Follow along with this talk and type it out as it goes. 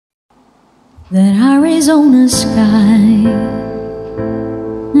that Arizona sky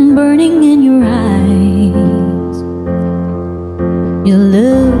burning in your eyes. You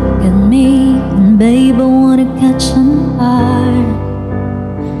look at me and babe, I wanna catch on fire.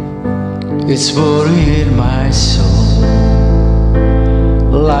 It's buried in my soul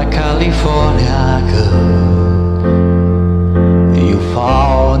like California gold. You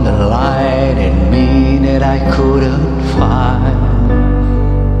found the light in me that I couldn't find.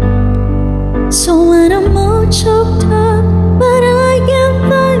 So when I'm all choked up but I can't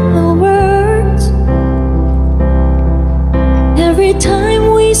find the words, every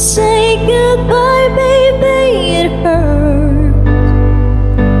time we say goodbye, baby, it hurts.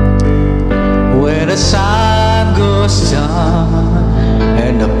 When the sun goes down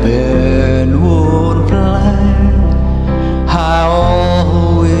and the band won't play, I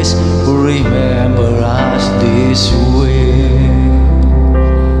always remember us this way.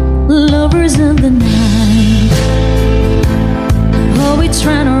 Lovers of the night, poets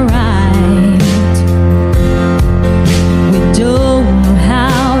trying to write. We don't know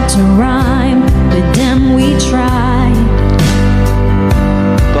how to rhyme, but then we try.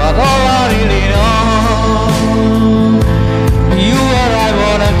 But all I really know, you where I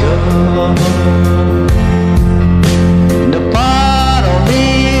wanna go. The part of me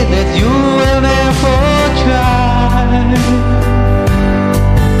that you will never try.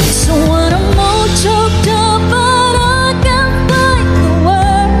 So when I'm all choked up but I can't find the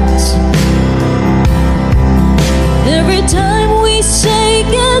words, every time we say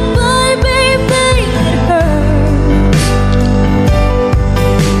goodbye, baby, it hurts.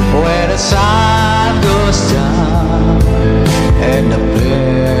 When the sun goes down and the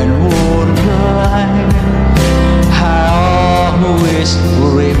band won't cry, I always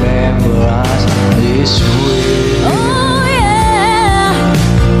remember us this way. Oh yeah,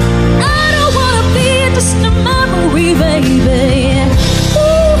 I don't wanna be just a memory, baby.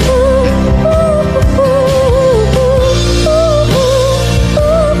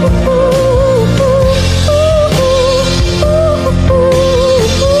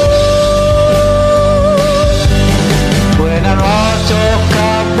 When I all talk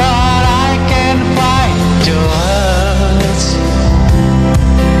about I can find your words,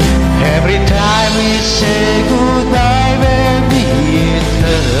 every time we say goodbye, baby, it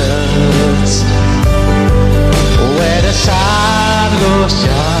hurts. When the sun goes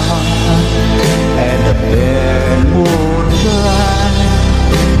down and the band won't cry,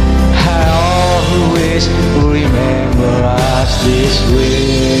 I always remember us this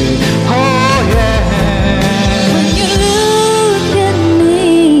way. Oh yeah. When you look at me,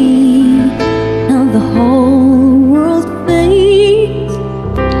 now the whole world fades.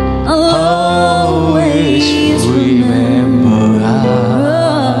 I'll always remember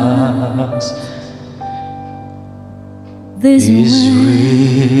us this this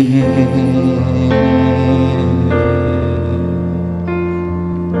way. way.